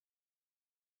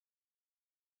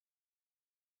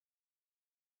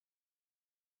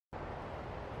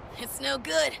It's no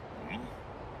good.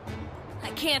 I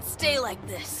can't stay like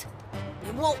this.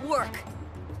 It won't work.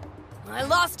 When I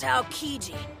lost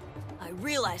Aokiji, I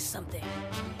realized something.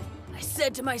 I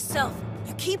said to myself,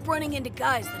 you keep running into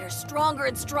guys that are stronger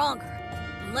and stronger,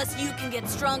 unless you can get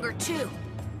stronger too.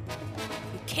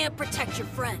 You can't protect your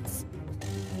friends.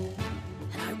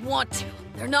 And I want to.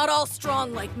 They're not all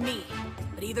strong like me,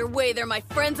 but either way, they're my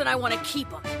friends and I want to keep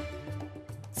them.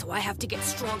 So I have to get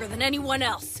stronger than anyone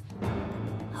else.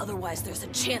 Otherwise, there's a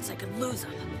chance I could lose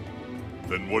them.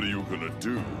 Then what are you gonna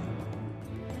do?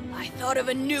 I thought of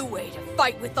a new way to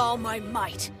fight with all my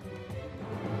might.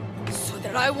 So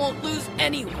that I won't lose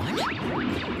anyone.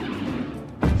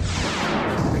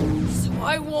 So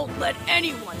I won't let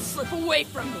anyone slip away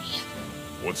from me.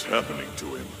 What's happening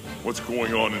to him? What's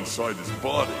going on inside his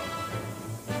body?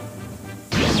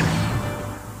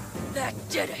 That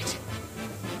did it.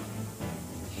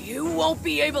 You won't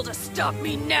be able to stop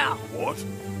me now. What?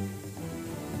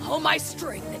 All my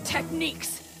strength and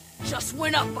techniques just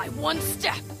went up by one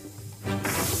step.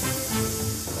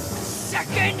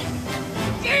 Second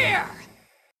gear!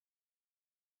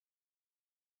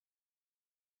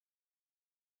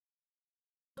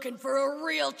 Looking for a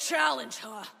real challenge,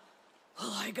 huh?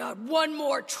 Well, I got one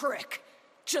more trick.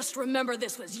 Just remember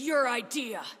this was your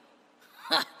idea.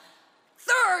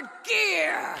 Third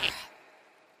gear!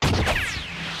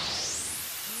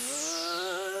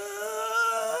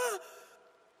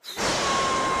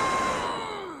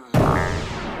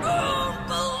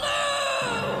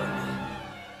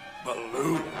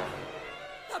 Balloon?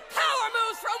 The power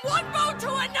moves from one boat to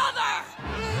another!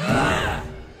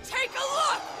 Take a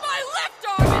look! My left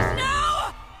arm is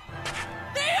now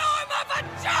the arm of a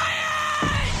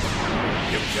giant!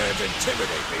 You can't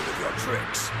intimidate me with your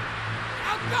tricks.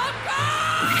 Now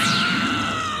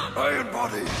go! Iron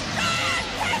Body! Giant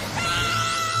pistol!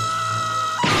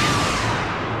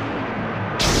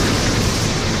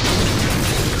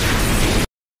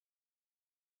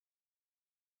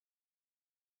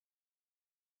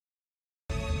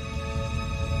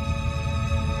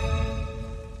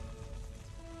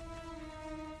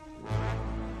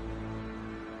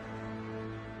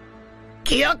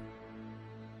キア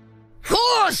フォ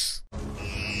ース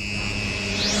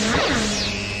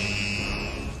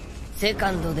セ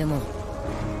カンドでも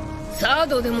サー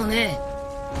ドでもねえ。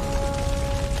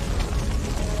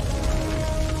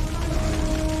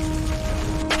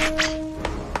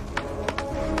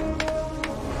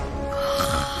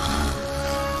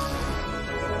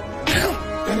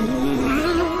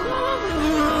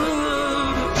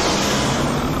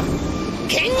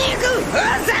筋肉風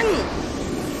船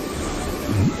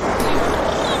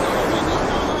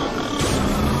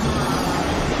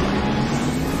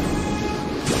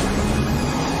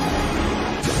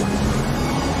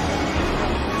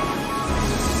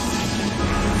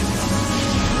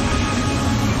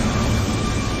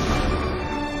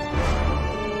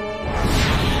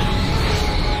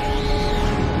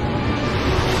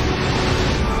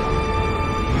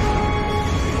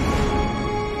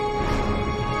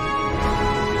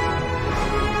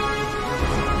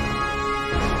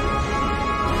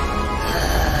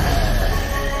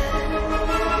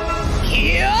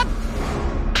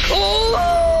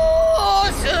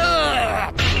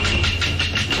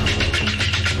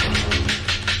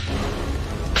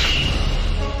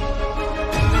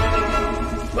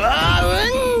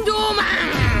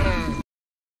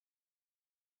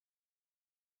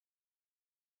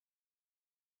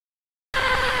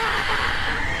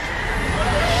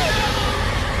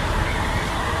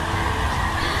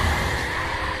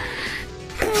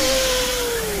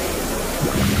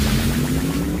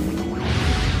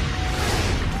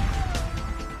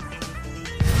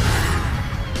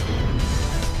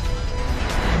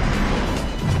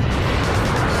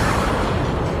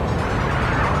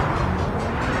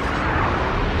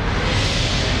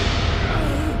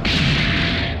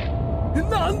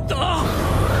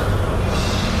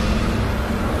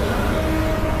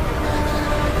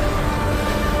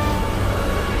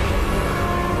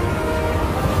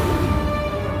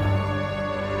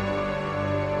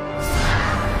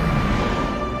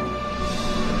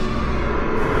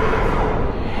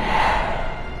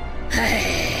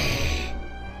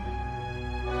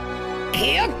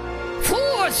フォ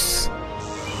ース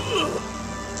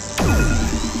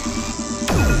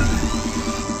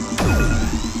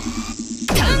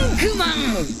タンクマン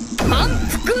満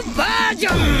腹バージ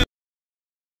ョン